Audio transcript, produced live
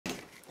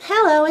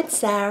Hello, it's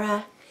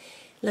Sarah.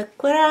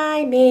 Look what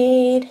I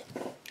made.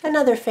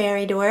 Another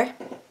fairy door.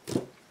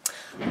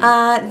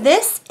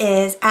 This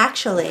is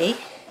actually,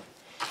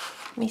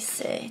 let me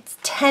see, it's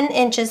 10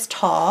 inches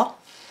tall.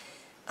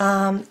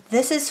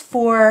 This is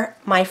for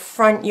my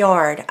front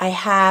yard. I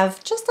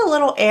have just a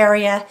little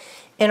area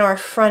in our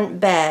front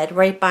bed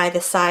right by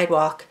the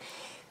sidewalk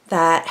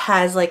that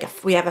has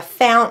we have a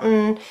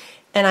fountain,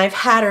 and I've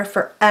had her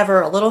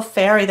forever, a little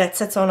fairy that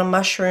sits on a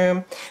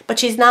mushroom, but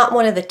she's not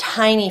one of the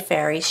tiny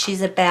fairies.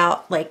 She's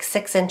about like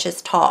 6 inches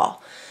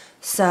tall.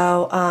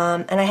 So,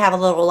 and I have a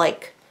little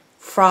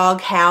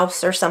frog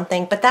house or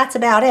something, but that's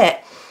about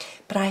it.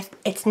 But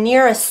it's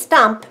near a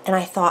stump, and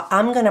I thought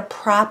I'm gonna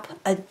prop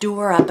a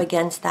door up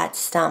against that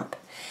stump,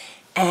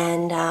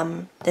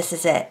 and this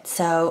is it.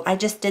 So I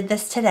just did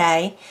this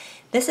today.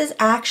 This is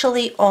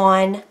actually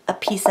on a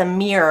piece of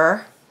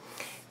mirror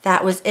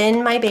that was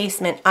in my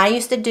basement. I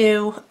used to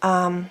do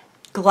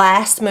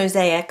glass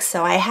mosaics,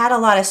 so I had a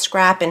lot of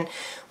scrap, and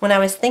when I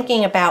was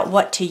thinking about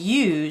what to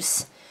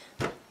use,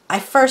 I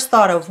first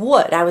thought of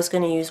wood. I was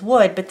going to use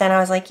wood, but then I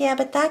was like, yeah,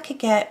 but that could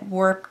get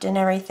warped and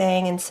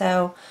everything, and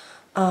so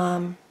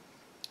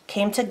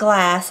came to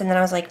glass, and then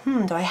I was like,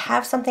 do I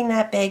have something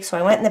that big? So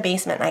I went in the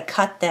basement and I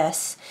cut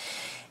this,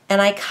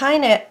 and I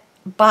kind of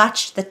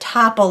botched the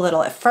top a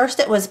little. At first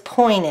it was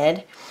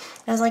pointed.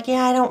 I was like,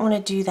 yeah, I don't want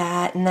to do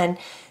that, and then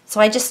so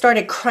I just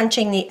started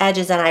crunching the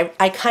edges, and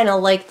I kind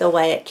of like the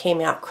way it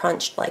came out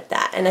crunched like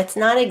that. And it's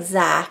not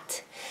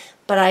exact,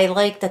 but I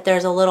like that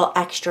there's a little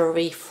extra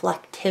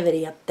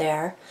reflectivity up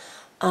there.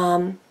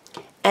 And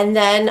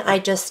then I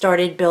just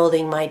started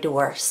building my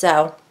door.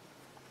 So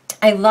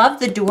I love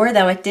the door,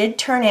 though it did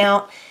turn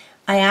out.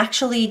 I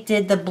actually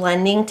did the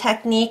blending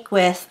technique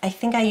with, I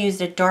think I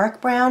used a dark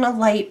brown, a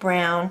light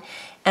brown,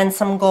 and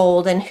some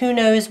gold, and who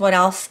knows what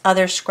else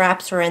other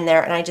scraps were in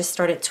there. And I just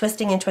started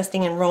twisting and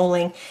twisting and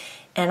rolling.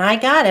 And I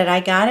got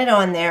it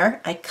on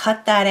there. I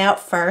cut that out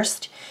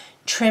first,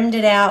 trimmed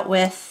it out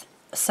with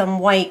some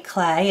white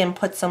clay and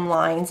put some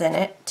lines in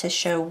it to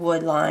show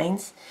wood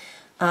lines,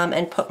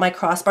 and put my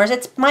crossbars.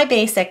 It's my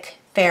basic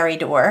fairy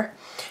door.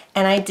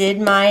 And I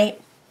did my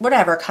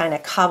whatever kind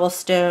of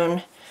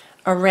cobblestone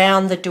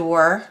around the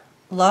door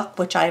look,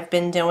 which I've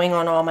been doing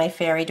on all my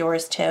fairy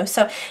doors too.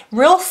 So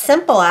real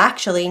simple,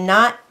 actually,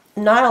 not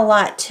a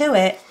lot to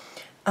it.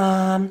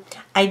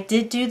 I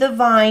did do the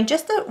vine,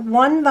 just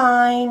one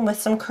vine with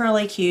some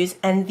curlicues,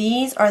 and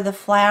these are the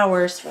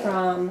flowers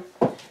from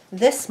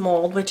this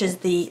mold, which is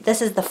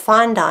this is the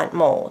fondant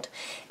mold,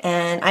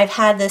 and I've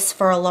had this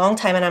for a long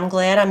time, and I'm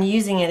glad I'm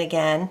using it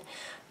again.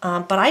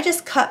 But I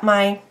just cut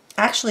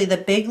actually the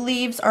big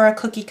leaves are a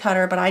cookie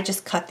cutter, but I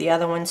just cut the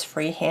other ones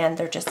freehand.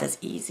 They're just as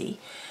easy.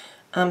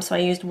 So I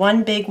used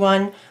one big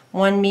one,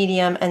 one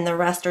medium, and the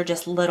rest are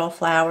just little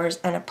flowers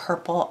and a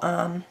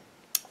purple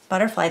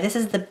butterfly. This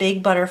is the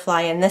big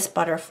butterfly in this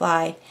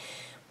butterfly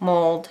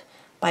mold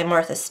by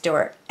Martha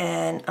Stewart,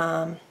 and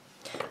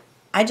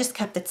I just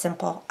kept it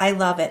simple. I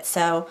love it.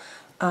 So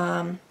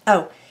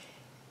oh,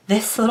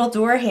 this little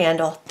door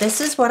handle,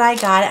 this is what I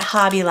got at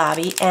Hobby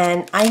Lobby,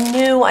 and I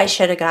knew I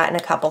should have gotten a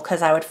couple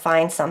because I would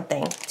find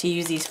something to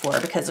use these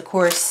for, because of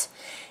course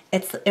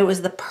it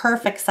was the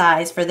perfect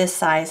size for this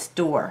size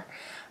door,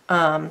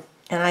 and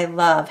I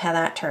love how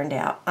that turned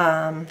out.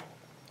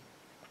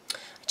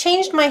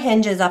 Changed my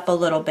hinges up a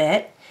little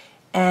bit,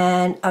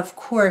 and of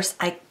course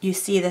you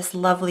see this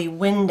lovely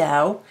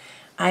window.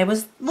 I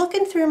was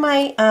looking through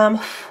my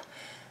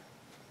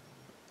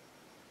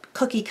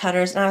cookie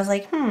cutters, and I was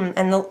like,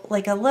 and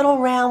like a little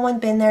round one,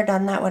 been there,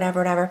 done that,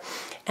 whatever,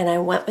 and I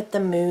went with the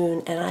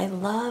moon, and I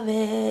love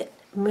it.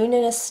 Moon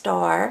and a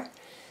star,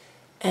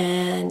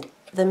 and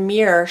the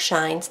mirror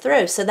shines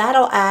through, so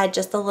that'll add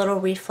just a little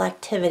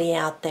reflectivity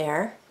out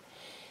there.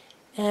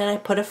 And I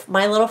put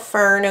my little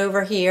fern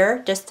over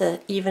here just to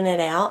even it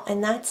out,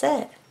 and that's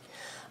it.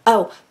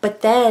 Oh,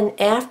 but then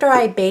after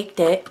I baked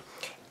it,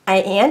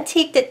 I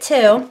antiqued it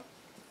too,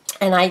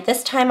 and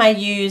this time I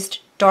used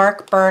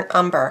dark burnt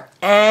umber,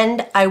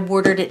 and I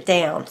watered it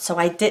down. So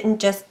I didn't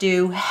just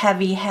do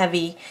heavy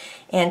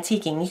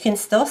antiquing. You can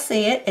still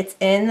see it. It's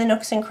in the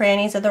nooks and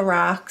crannies of the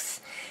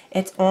rocks.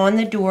 It's on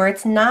the door.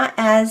 It's not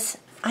as,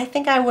 I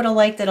think I would have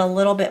liked it a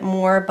little bit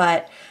more,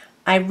 but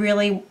I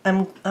really,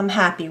 I'm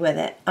happy with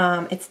it.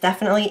 It's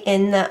definitely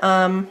in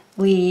the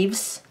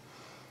leaves.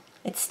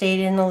 It stayed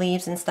in the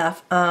leaves and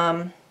stuff.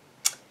 And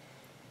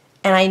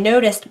I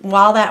noticed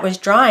while that was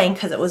drying,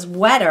 because it was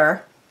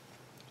wetter,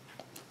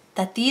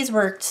 that these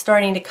were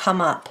starting to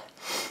come up.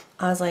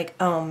 I was like,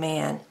 oh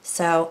man.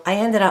 So I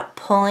ended up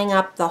pulling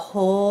up the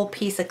whole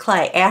piece of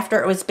clay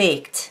after it was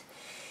baked.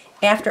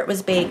 And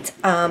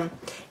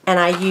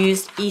I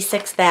used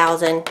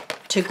E6000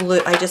 to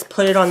glue. I just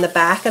put it on the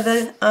back of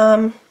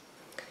the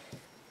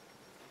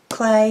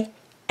clay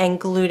and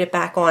glued it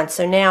back on,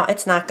 so now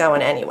it's not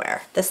going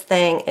anywhere. This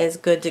thing is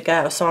good to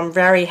go, so I'm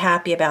very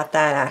happy about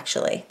that.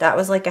 Actually, that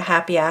was like a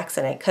happy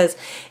accident, because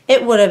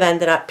it would have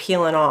ended up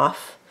peeling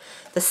off.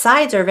 The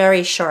sides are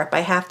very sharp,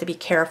 I have to be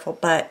careful,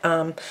 but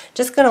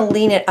just going to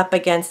lean it up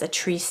against a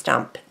tree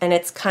stump, and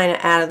it's kind of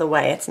out of the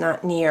way. It's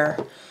not near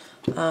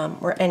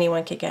where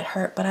anyone could get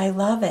hurt, but I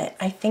love it.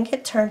 I think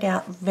it turned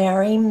out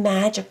very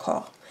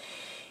magical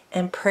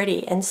and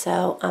pretty, and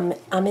so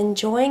I'm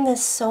enjoying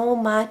this so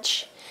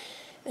much.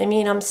 I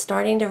mean, I'm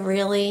starting to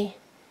really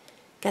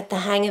get the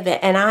hang of it,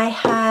 and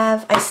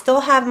I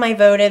still have my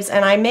votives,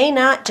 and I may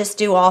not just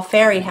do all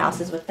fairy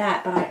houses with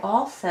that, but I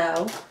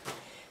also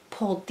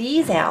pulled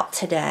these out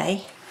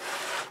today.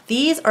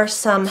 These are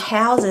some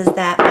houses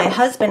that my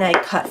husband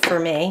had cut for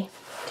me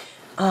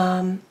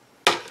a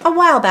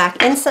while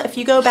back. And so if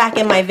you go back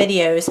in my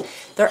videos,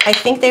 I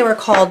think they were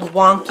called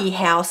Wonky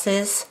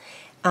Houses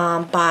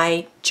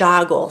by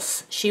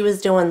Joggles. She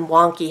was doing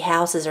wonky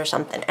houses or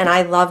something, and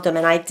I loved them,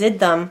 and I did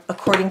them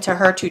according to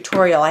her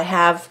tutorial. I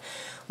have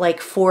like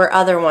 4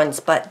 other ones,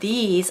 but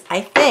these,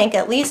 I think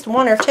at least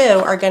 1 or 2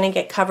 are going to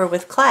get covered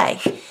with clay,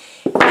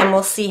 and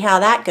we'll see how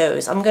that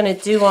goes. I'm going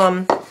to do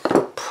them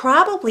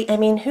probably, I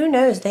mean, who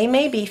knows, they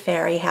may be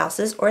fairy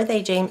houses, or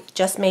they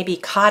just may be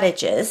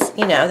cottages.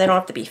 You know, they don't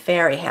have to be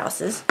fairy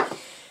houses.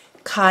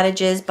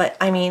 Cottages, but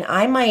I mean,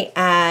 I might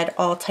add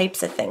all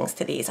types of things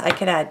to these. I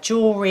could add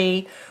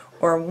jewelry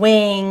or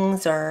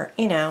wings, or,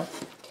 you know,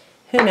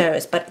 who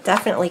knows, but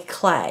definitely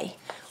clay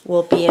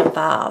will be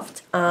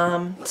involved.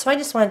 So I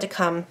just wanted to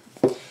come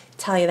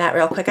tell you that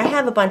real quick. I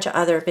have a bunch of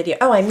other videos.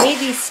 Oh, I made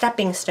these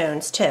stepping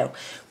stones too,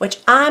 which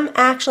I'm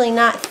actually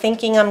not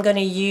thinking I'm going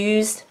to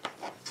use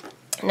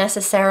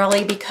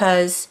necessarily,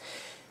 because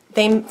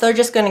they're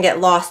just going to get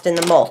lost in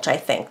the mulch. I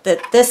think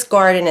that this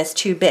garden is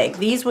too big.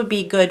 These would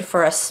be good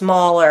for a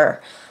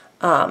smaller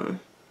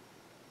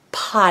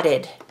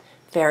potted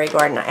fairy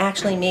garden. I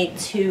actually made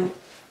 2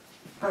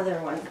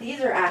 other ones.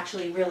 These are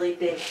actually really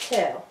big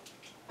too.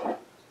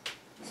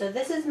 So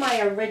this is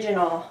my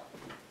original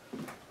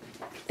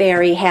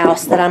fairy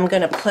house that I'm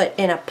going to put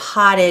in a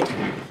potted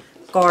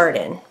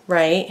garden,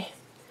 right?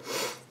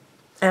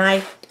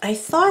 And I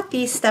thought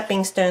these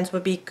stepping stones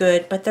would be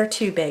good, but they're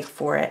too big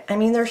for it. I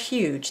mean, they're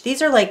huge.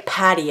 These are like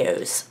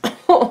patios.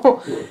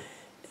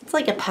 It's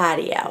like a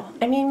patio.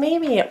 I mean,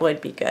 maybe it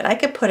would be good. I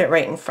could put it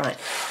right in front.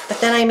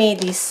 But then I made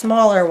these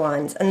smaller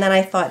ones, and then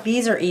I thought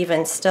these are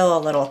even still a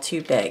little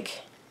too big.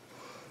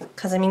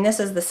 Because, I mean, this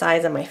is the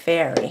size of my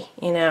fairy,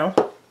 you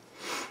know?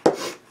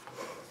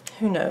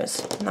 Who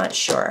knows? I'm not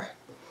sure.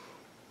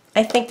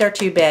 I think they're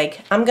too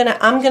big. I'm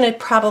gonna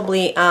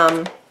probably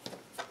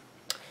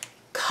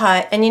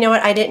cut, and you know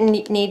what, I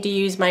didn't need to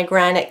use my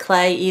granite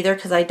clay either,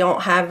 because I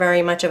don't have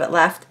very much of it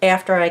left.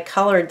 After I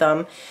colored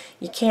them,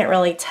 you can't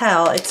really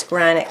tell it's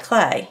granite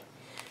clay.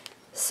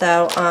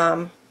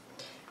 So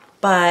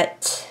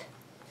but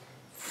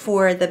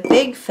for the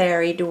big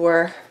fairy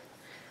door,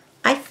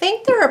 I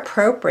think they're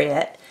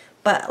appropriate,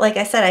 but like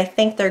I said, I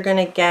think they're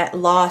gonna get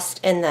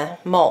lost in the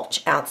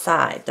mulch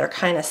outside. They're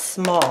kind of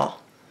small.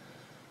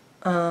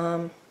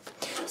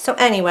 So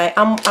anyway,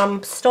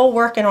 I'm still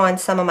working on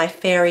some of my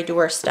fairy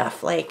door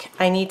stuff. Like,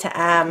 I need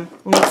to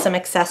make some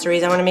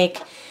accessories. I want to make,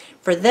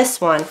 for this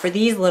one, for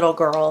these little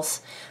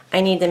girls, I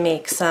need to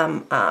make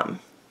some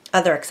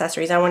other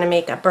accessories. I want to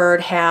make a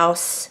bird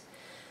house,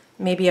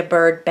 maybe a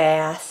bird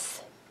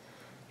bath,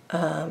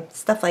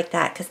 stuff like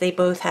that, because they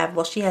both have,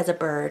 well, she has a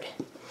bird.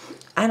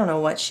 I don't know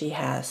what she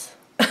has.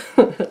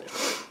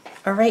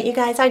 Alright, you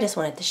guys, I just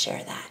wanted to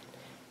share that.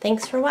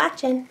 Thanks for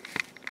watching.